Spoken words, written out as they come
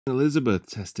Elizabeth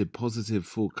tested positive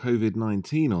for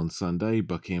Covid-19 on Sunday,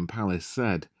 Buckingham Palace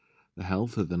said. The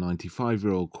health of the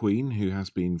 95-year-old Queen, who has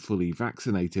been fully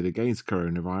vaccinated against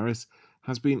coronavirus,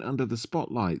 has been under the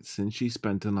spotlight since she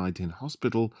spent a night in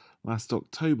hospital last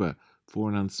October for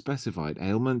an unspecified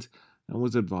ailment and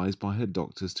was advised by her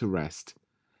doctors to rest.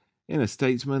 In a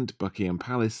statement, Buckingham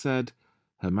Palace said,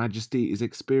 Her Majesty is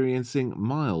experiencing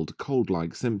mild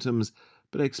cold-like symptoms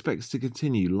but expects to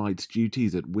continue light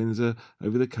duties at Windsor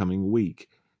over the coming week.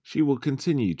 She will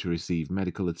continue to receive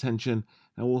medical attention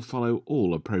and will follow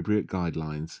all appropriate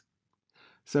guidelines.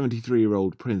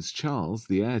 73-year-old Prince Charles,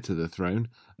 the heir to the throne,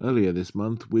 earlier this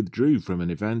month withdrew from an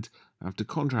event after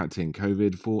contracting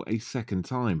COVID for a second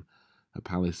time. A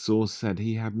palace source said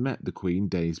he had met the Queen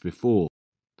days before.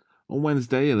 On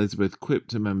Wednesday, Elizabeth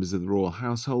quipped to members of the royal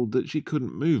household that she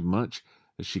couldn't move much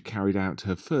as she carried out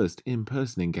her first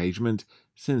in-person engagement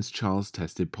since Charles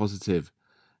tested positive.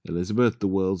 Elizabeth, the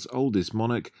world's oldest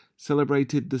monarch,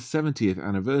 celebrated the 70th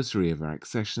anniversary of her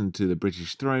accession to the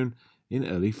British throne in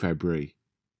early February.